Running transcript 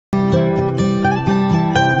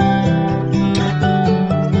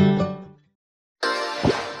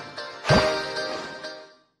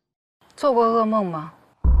做过噩梦吗？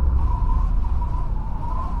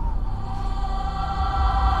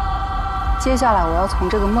接下来我要从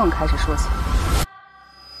这个梦开始说起。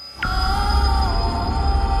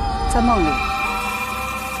在梦里，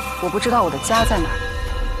我不知道我的家在哪里。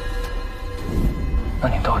那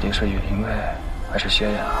你到底是语灵位还是斜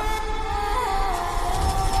眼啊？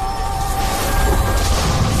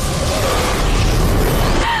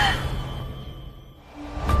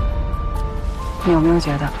你有没有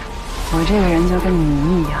觉得，我这个人就跟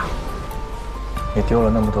谜一样？你丢了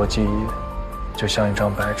那么多记忆，就像一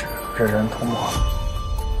张白纸，任人涂抹。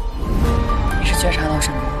你是觉察到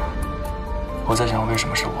什么了？我在想，为什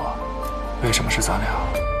么是我？为什么是咱俩？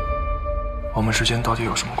我们之间到底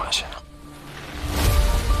有什么关系呢？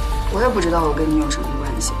我也不知道我跟你有什么关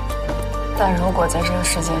系。但如果在这个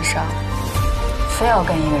世界上，非要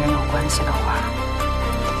跟一个人有关系的话，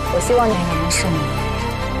我希望那个人是你。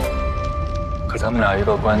可咱们俩一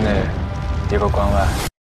个关内，一个关外，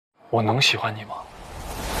我能喜欢你吗？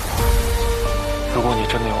如果你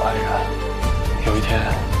真的有爱人，有一天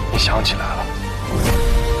你想起来了，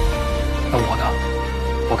那我呢？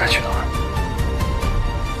我该去哪儿？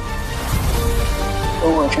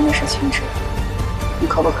如果真的是亲侄，你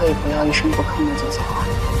可不可以不要一声不吭的就走啊？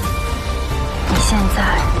你现在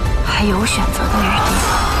还有选择的余地。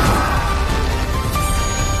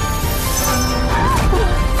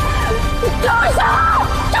住手！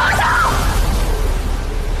住手！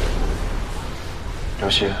刘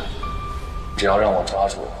希，只要让我抓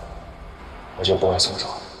住，我就不会松手。